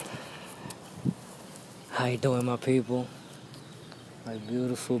How you doing, my people? My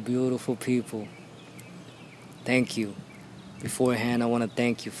beautiful, beautiful people. Thank you. Beforehand, I want to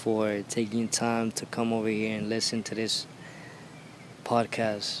thank you for taking time to come over here and listen to this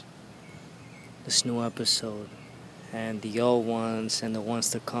podcast, this new episode, and the old ones and the ones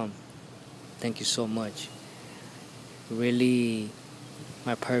to come. Thank you so much. Really,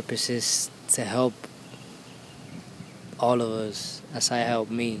 my purpose is to help all of us as I help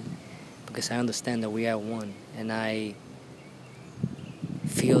me, because I understand that we are one, and I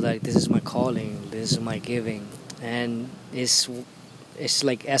feel like this is my calling, this is my giving, and it's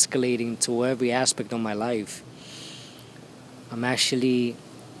like escalating to every aspect of my life. I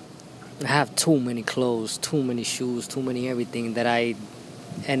have too many clothes, too many shoes, too many everything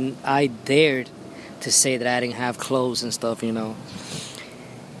I dared to say that I didn't have clothes and stuff.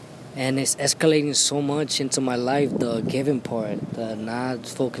 And it's escalating so much into my life, the giving part, the not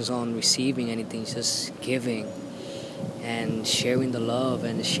focus on receiving anything, just giving and sharing the love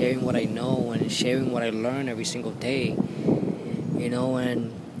and sharing what I know and sharing what I learn every single day.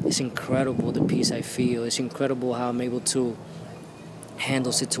 And it's incredible the peace I feel. It's incredible how I'm able to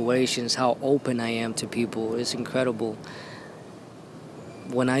handle situations, how open I am to people. It's incredible.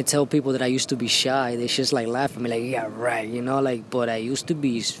 When I tell people that I used to be shy, they just like laugh at me like, yeah, right, but I used to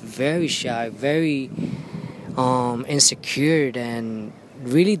be very shy, very insecure and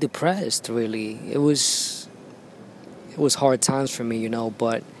really depressed, really. It was hard times for me,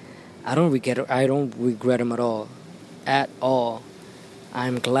 but I don't regret them at all. At all.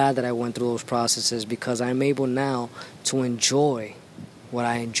 I'm glad that I went through those processes because I'm able now to enjoy what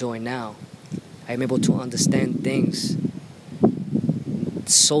I enjoy now. I'm able to understand things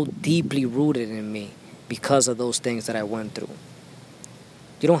so deeply rooted in me because of those things that I went through.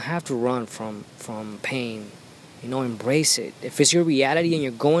 You don't have to run from pain. Embrace it. If it's your reality and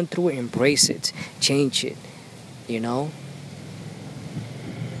you're going through it, embrace it. Change it.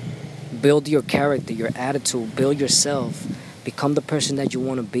 Build your character, your attitude, build yourself. Become the person that you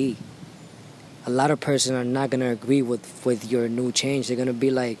want to be. A lot of persons are not going to agree with your new change. They're going to be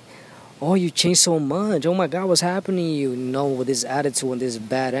like, oh, you changed so much. Oh my God, what's happening to you? With this attitude and this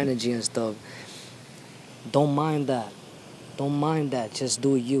bad energy and stuff. Don't mind that. Don't mind that. Just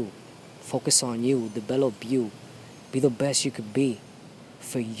do you. Focus on you. Develop you. Be the best you could be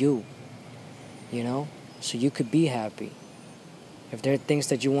for you. So you could be happy. If there are things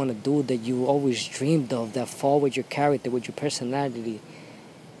that you want to do that you always dreamed of that fall with your character, with your personality,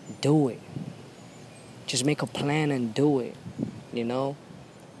 do it. Just make a plan and do it.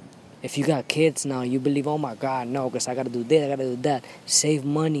 If you got kids now, you believe, oh my God, no, because I got to do this, I got to do that. Save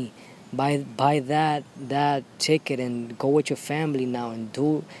money. Buy that ticket and go with your family now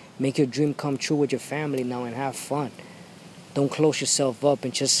and make your dream come true with your family now and have fun. Don't close yourself up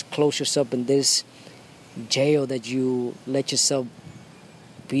and just close yourself in this jail that you let yourself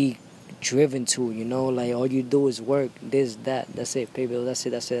be driven to, like all you do is work, this, that's it, pay bills, that's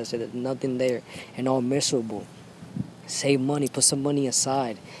it, there's nothing there, and all miserable. Save money, put some money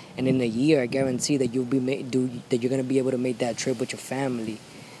aside, and in a year I guarantee that you're gonna be able to make that trip with your family,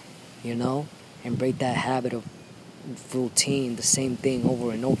 and break that habit of routine, the same thing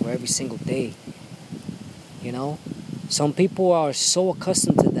over and over every single day. Some people are so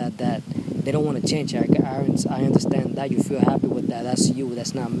accustomed to that they don't want to change. I understand that. You feel happy with that. That's you.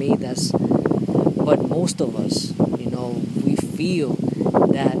 That's not me. But most of us, we feel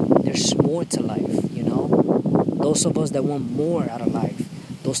that there's more to life, Those of us that want more out of life.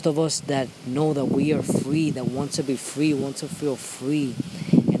 Those of us that know that we are free, that want to be free, want to feel free,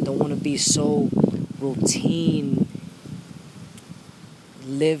 and don't want to be so routine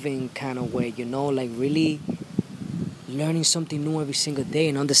living kind of way, like really learning something new every single day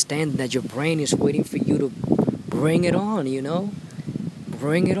and understanding that your brain is waiting for you to bring it on,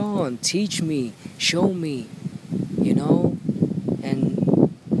 Bring it on. Teach me. Show me.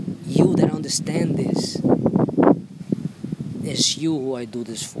 And you that understand this, it's you who I do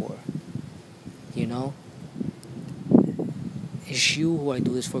this for. It's you who I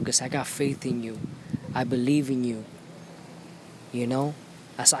do this for because I got faith in you. I believe in you.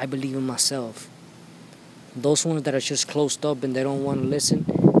 As I believe in myself. Those ones that are just closed up and they don't want to listen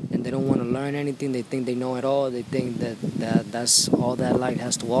and they don't want to learn anything, they think they know it all, they think that's all that life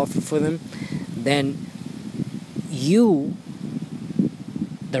has to offer for them, then you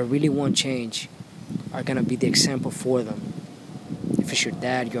that really want change are going to be the example for them. If it's your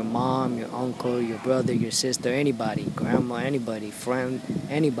dad, your mom, your uncle, your brother, your sister, anybody, grandma, anybody, friend,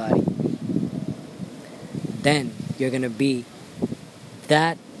 anybody, then you're going to be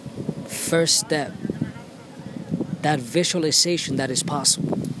that first step, that visualization that is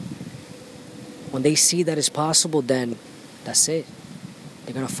possible. When they see that it's possible, then that's it.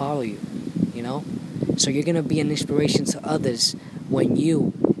 They're gonna follow you, you know? So you're gonna be an inspiration to others when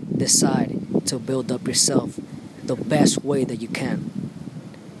you decide to build up yourself the best way that you can.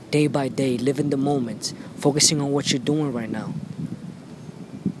 Day by day, live in the moment, focusing on what you're doing right now,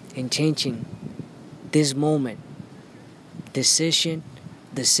 and changing this moment, decision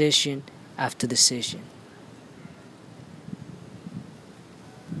after decision.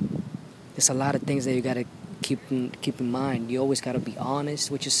 There's a lot of things that you gotta keep in mind. You always gotta be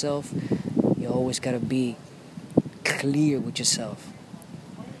honest with yourself. You always gotta be clear with yourself.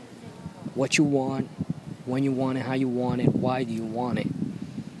 What you want, when you want it, how you want it, why do you want it?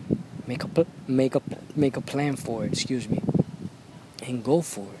 Make a plan for it. Excuse me, and go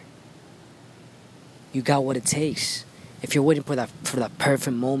for it. You got what it takes. If you're waiting for that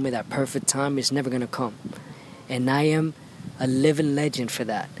perfect moment, that perfect time, it's never gonna come. And I am a living legend for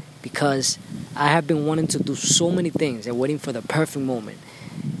that, because I have been wanting to do so many things and waiting for the perfect moment.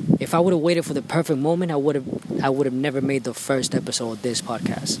 If I would have waited for the perfect moment, I would have never made the first episode of this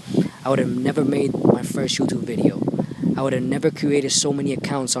podcast. I would have never made my first YouTube video. I would have never created so many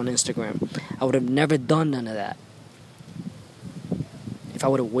accounts on Instagram. I would have never done none of that if I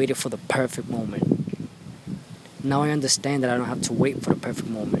would have waited for the perfect moment. Now I understand that I don't have to wait for the perfect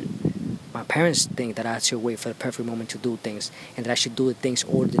moment. My parents think that I have to wait for the perfect moment to do things, and that I should do the things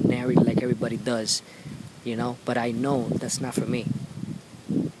ordinary like everybody does, you know? But I know that's not for me.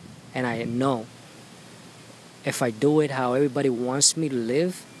 And I know if I do it how everybody wants me to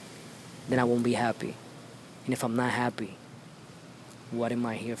live, then I won't be happy. And if I'm not happy, what am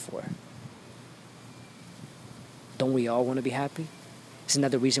I here for? Don't we all want to be happy? Isn't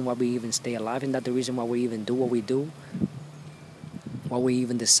that the reason why we even stay alive? Isn't that the reason why we even do what we do? Why we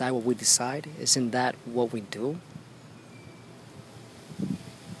even decide what we decide? Isn't that what we do?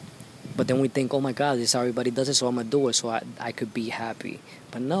 But then we think, oh my God, this is how everybody does it, so I'm going to do it so I could be happy.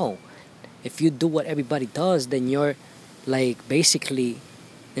 But no. If you do what everybody does, then you're like basically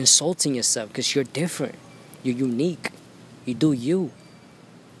insulting yourself, because you're different. You're unique. You do you.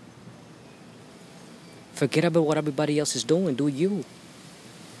 Forget about what everybody else is doing. Do you.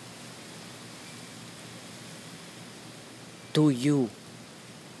 Do you.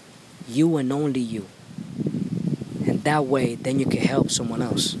 You and only you. And that way, then you can help someone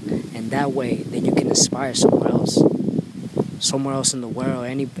else. And that way, then you can inspire someone else. Somewhere else in the world,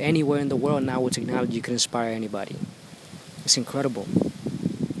 anywhere in the world now with technology, you can inspire anybody. It's incredible.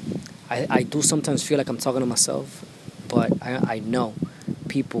 I do sometimes feel like I'm talking to myself, but I know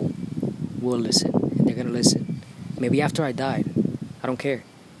people will listen, and they're going to listen. Maybe after I died, I don't care.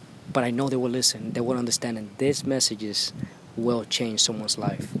 But I know they will listen, they will understand, and these messages will change someone's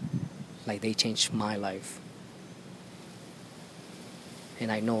life like they changed my life.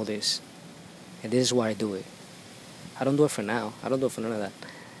 And I know this, and this is why I do it. I don't do it for now. I don't do it for none of that.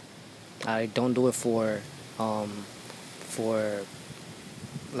 I don't do it for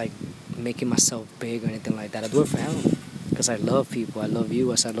like making myself big or anything like that. I do it for him, because I love people. I love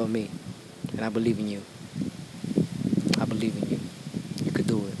you as I love me, and I believe in you. I believe in you. You could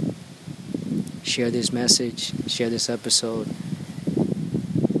do it. Share this message. Share this episode,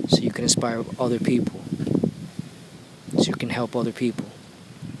 so you can inspire other people. So you can help other people.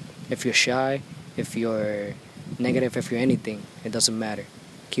 If you're shy, if you're negative, if you're anything, it doesn't matter.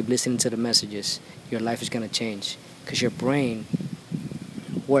 Keep listening to the messages. Your life is going to change, because your brain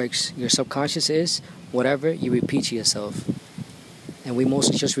works. Your subconscious is whatever you repeat to yourself. And we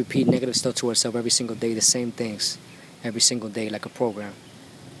mostly just repeat negative stuff to ourselves every single day, the same things every single day, like a program,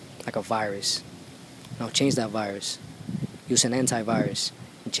 like a virus. Now change that virus. Use an antivirus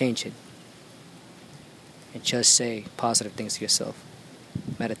and change it. And just say positive things to yourself.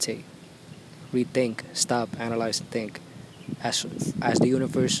 Meditate. Rethink. Stop, analyze, and think. Ask the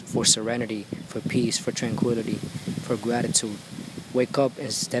universe for serenity, for peace, for tranquility, for gratitude. Wake up,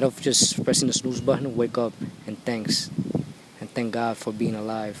 instead of just pressing the snooze button, wake up and thanks. And thank God for being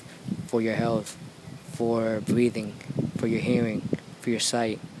alive, for your health, for breathing, for your hearing, for your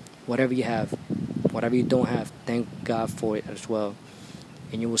sight. Whatever you have, whatever you don't have, thank God for it as well.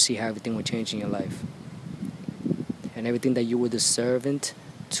 And you will see how everything will change in your life. And everything that you were deserving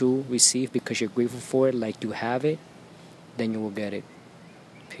to receive because you're grateful for it, like you have it, then you will get it.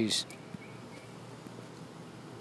 Peace.